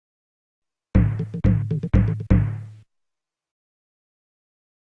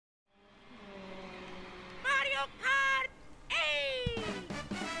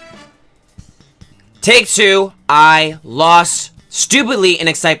Take two, I lost stupidly in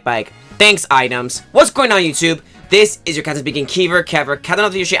Excite Bike. Thanks, items. What's going on, YouTube? This is your Captain speaking, Kever, Captain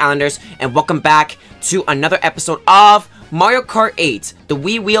of the Yoshi Islanders, and welcome back to another episode of Mario Kart 8, the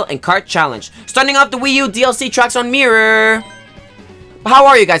Wii Wheel and Kart Challenge. Starting off the Wii U DLC tracks on Mirror. How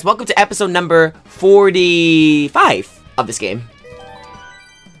are you guys? Welcome to episode number 45 of this game.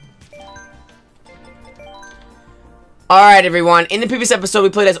 Alright everyone, in the previous episode we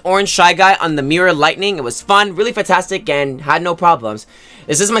played as Orange Shy Guy on the Mirror Lightning. It was fun, really fantastic, and had no problems.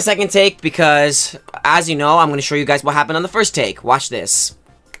 This is my second take because, as you know, I'm going to show you guys what happened on the first take. Watch this.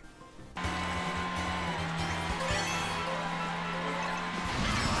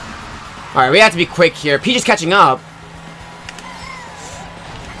 Alright, we have to be quick here. Peach is catching up.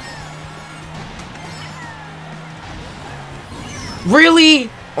 Really?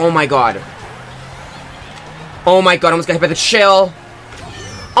 Oh my god. Oh my god, I almost got hit by the shell.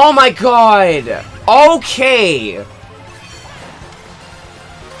 Oh my god. Okay.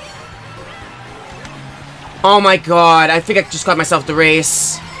 Oh my god, I think I just got myself the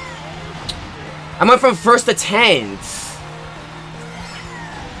race. I went from 1st to 10th.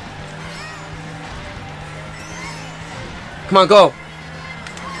 Come on, go.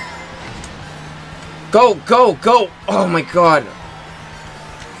 Go, go, go. Oh my god.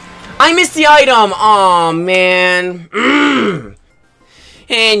 I missed the item! Aw, man.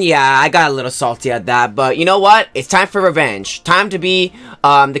 And yeah, I got a little salty at that, but you know what? It's time for revenge. Time to be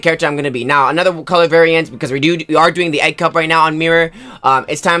the character I'm gonna be. Now, another color variant, because we are doing the Egg Cup right now on Mirror.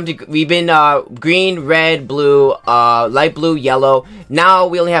 It's time to, we've been green, red, blue, light blue, yellow. Now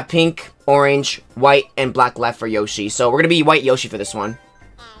we only have pink, orange, white, and black left for Yoshi. So we're gonna be white Yoshi for this one.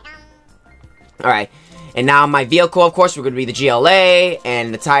 Alright. And now my vehicle, of course, we're going to be the GLA,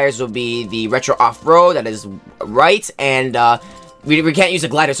 and the tires will be the Retro Off-Road, that is right, and we can't use a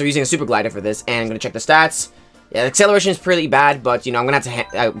glider, so we're using a super glider for this, and I'm going to check the stats. Yeah, the acceleration is pretty bad, but, you know, I'm going to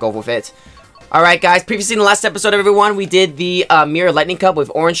have to go with it. Alright, guys, previously in the last episode, everyone, we did the Mirror Lightning Cup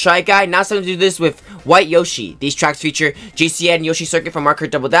with Orange Shy Guy. Now it's time to do this with White Yoshi. These tracks feature GCN Yoshi Circuit from Mario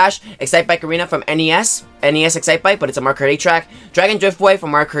Kart Double Dash, Excite Bike Arena from NES Excite Bike, but it's a Mario Kart 8 track, Dragon Driftway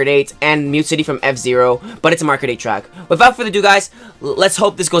from Mario Kart 8, and Mute City from F-Zero, but it's a Mario Kart 8 track. Without further ado, guys, let's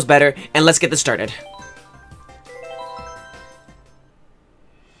hope this goes better, and let's get this started.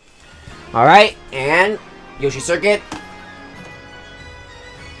 Alright, and Yoshi Circuit.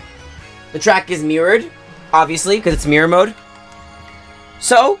 The track is mirrored, obviously, because it's mirror mode.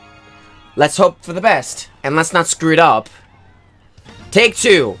 So, let's hope for the best. And let's not screw it up. Take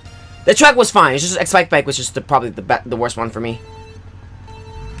two. The track was fine. It's just X-Bike Bike was just probably the worst one for me.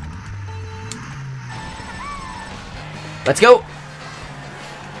 Let's go.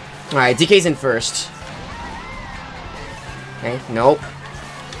 Alright, DK's in first. Okay, nope.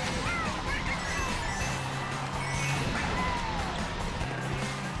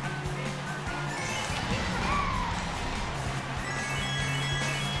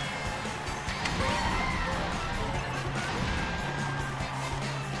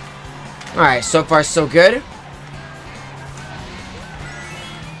 Alright, so far so good.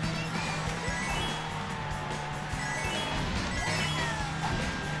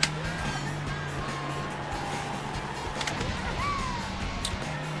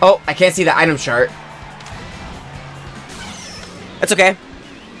 Oh, I can't see the item chart. That's okay.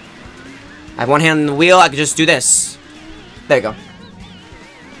 I have one hand on the wheel, I could just do this. There you go.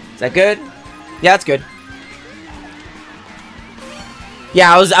 Is that good? Yeah, that's good.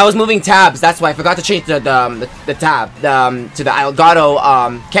 Yeah, I was moving tabs. That's why I forgot to change the tab to the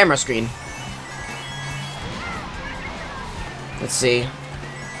Elgato camera screen. Let's see.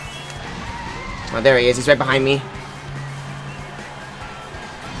 Oh, there he is. He's right behind me.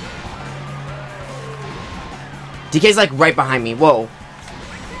 DK's like right behind me. Whoa.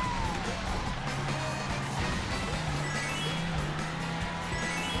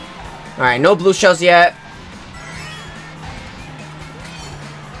 All right, no blue shells yet.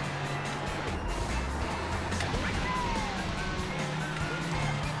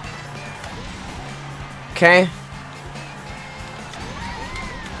 Okay.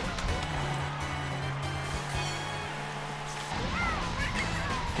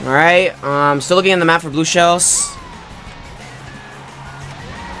 Alright, still looking on the map for blue shells.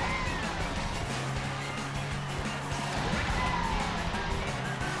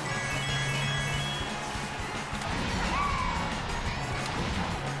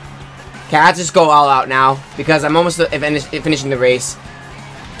 Okay, I have to just go all out now, because I'm almost finishing the race.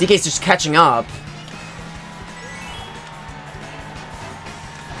 DK's just catching up.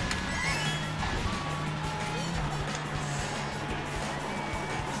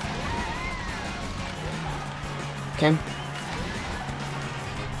 Okay.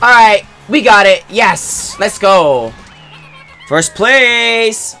 Alright, we got it. Yes, let's go. First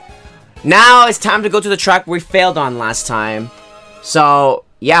place. Now it's time to go to the track we failed on last time. So,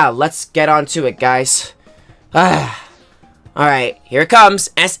 yeah, let's get on to it, guys. Alright, here it comes.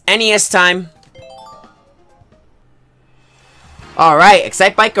 NES time. Alright,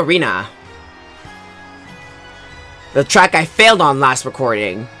 Excite Bike Arena. The track I failed on last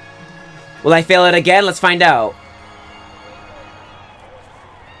recording. Will I fail it again? Let's find out.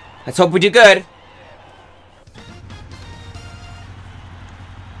 Let's hope we do good.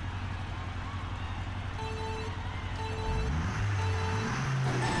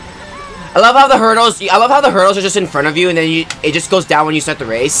 I love how the hurdles are just in front of you, and then it just goes down when you start the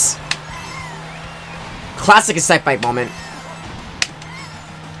race. Classic Excite Bike moment.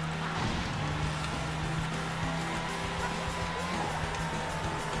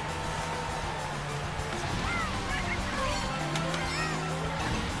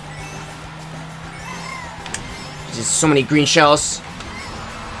 There's so many green shells.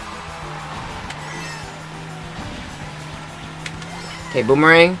 Okay,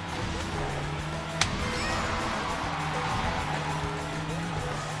 boomerang.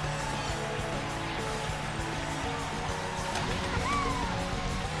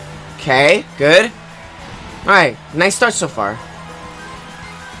 Okay, good. Alright, nice start so far.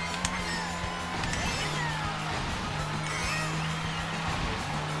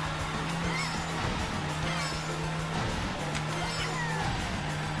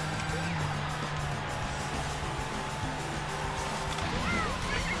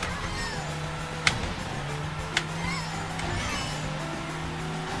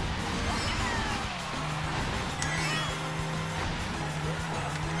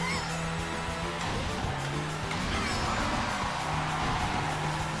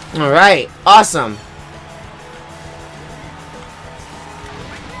 Alright, awesome.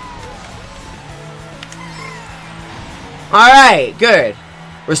 Alright, good.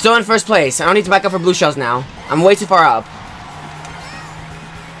 We're still in first place. I don't need to back up for blue shells now. I'm way too far up.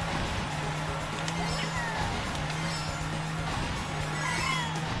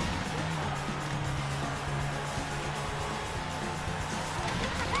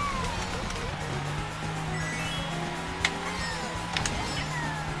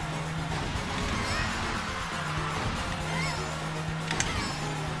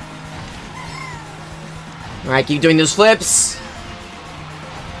 Alright, keep doing those flips.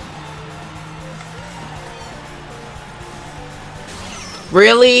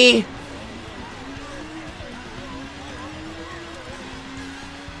 Really?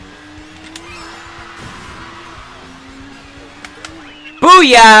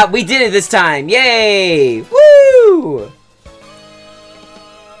 Booyah! We did it this time! Yay! Woo!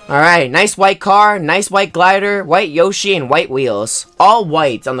 Alright, nice white car, nice white glider, white Yoshi, and white wheels. All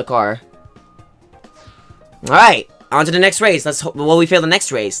white on the car. Alright, on to the next race. Let's hope. Will we fail the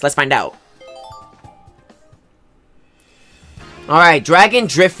next race? Let's find out. Alright, Dragon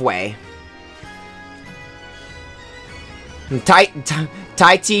Driftway.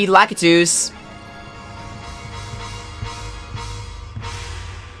 Tighty Lakitus.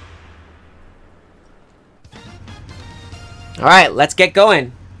 Alright, let's get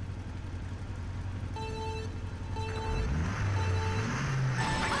going.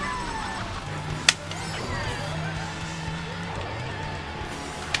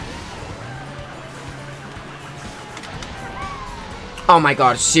 Oh my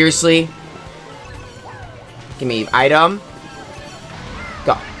god, seriously? Give me item.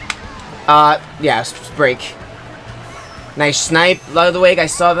 Go. Yeah, break. Nice snipe, Ludwig, I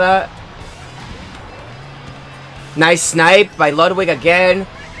saw that. Nice snipe by Ludwig again.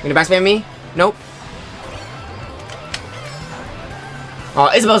 You gonna backspam me? Nope.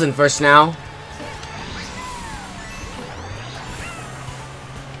 Oh, Isabel's in first now.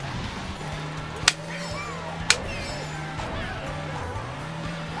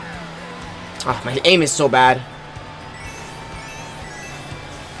 Oh, my aim is so bad.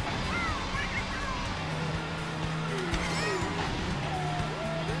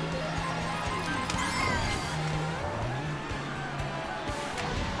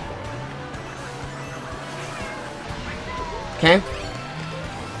 Okay.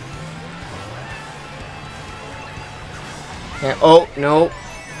 Okay. Oh, no.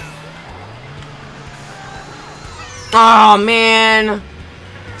 Oh, man.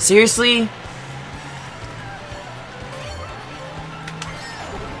 Seriously?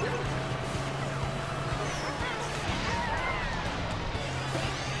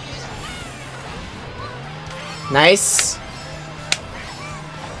 Nice.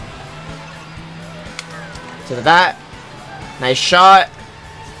 To that. Nice shot.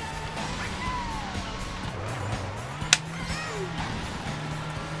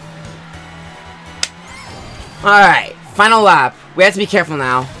 Alright, final lap. We have to be careful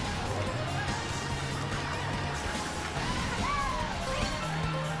now.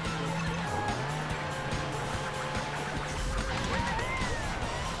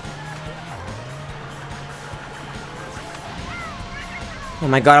 Oh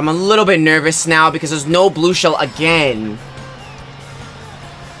my god, I'm a little bit nervous now because there's no blue shell again.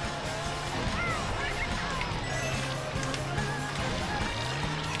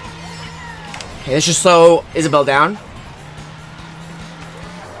 Okay, let's just slow Isabel down.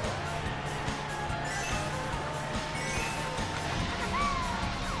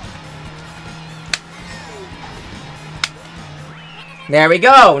 There we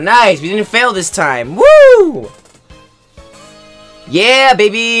go. Nice. We didn't fail this time. Woo! Yeah,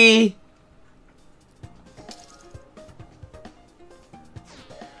 baby!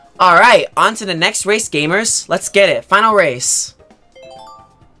 Alright, on to the next race, gamers. Let's get it. Final race.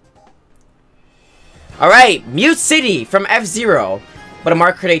 Alright, Mute City from F-Zero. But a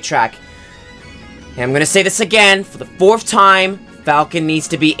Mark Crate track. And I'm gonna say this again for the 4th time. Falcon needs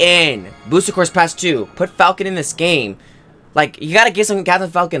to be in. Booster Course Pass 2. Put Falcon in this game. Like, you gotta give some Captain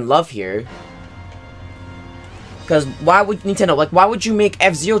Falcon love here. Because why would Nintendo, like, why would you make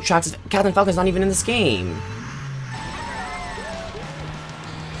F-Zero tracks if Captain Falcon's not even in this game?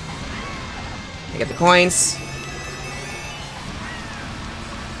 I get the coins.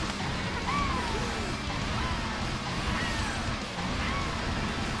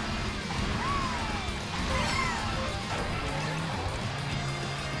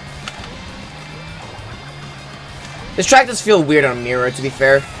 This track does feel weird on a mirror, to be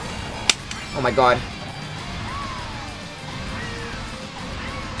fair. Oh my god.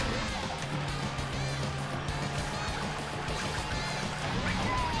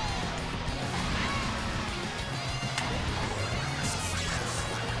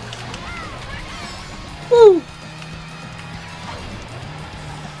 Woo!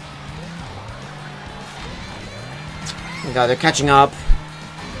 Oh my god, they're catching up.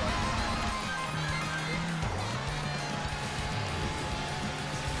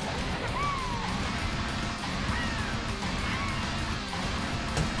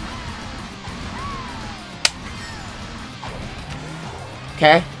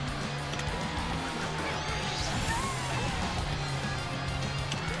 Okay.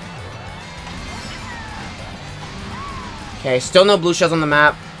 Okay, still no blue shells on the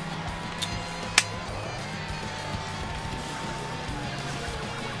map.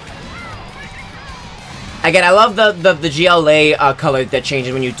 Again, I love the GLA color that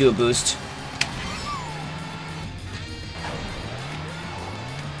changes when you do a boost.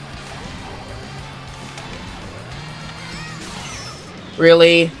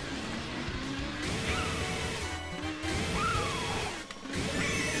 Really?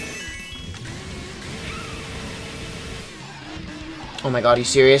 Oh my god, are you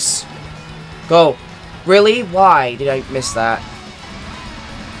serious? Go. Really? Why did I miss that?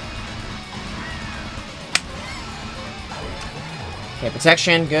 Okay,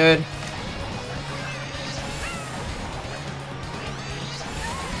 protection, good.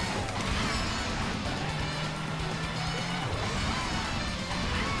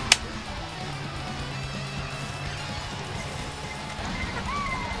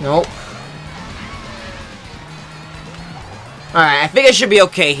 Nope. Alright, I think I should be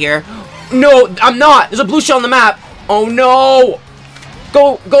okay here. No, I'm not! There's a blue shell on the map! Oh no!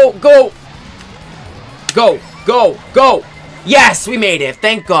 Go, go, go! Go, go, go! Yes, we made it!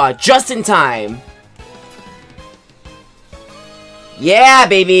 Thank God, just in time! Yeah,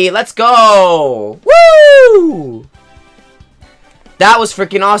 baby! Let's go! Woo! That was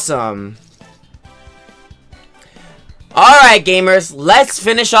freaking awesome! Alright, gamers, let's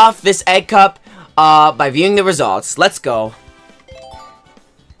finish off this Egg Cup by viewing the results. Let's go.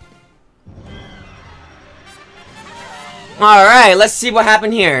 Alright, let's see what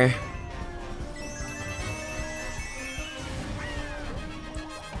happened here.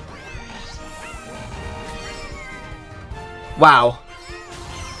 Wow.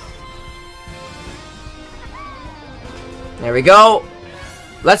 There we go.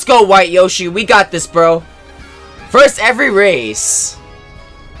 Let's go, White Yoshi. We got this, bro. First every race.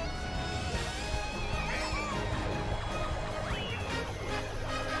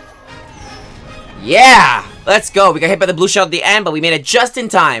 Yeah! Let's go. We got hit by the blue shell at the end, but we made it just in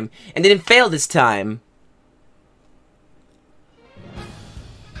time. And didn't fail this time.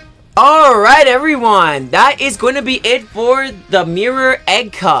 Alright, everyone. That is going to be it for the Mirror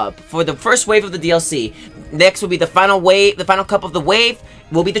Egg Cup for the first wave of the DLC. next will be the final wave, the final cup of the wave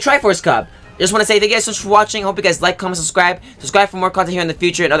will be the Triforce Cup. Just want to say thank you guys so much for watching. Hope you guys like, comment, subscribe. Subscribe for more content here in the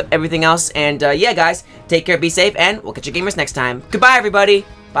future and everything else. And yeah, guys, take care, be safe, and we'll catch you gamers next time. Goodbye, everybody.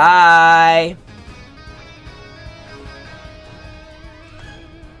 Bye.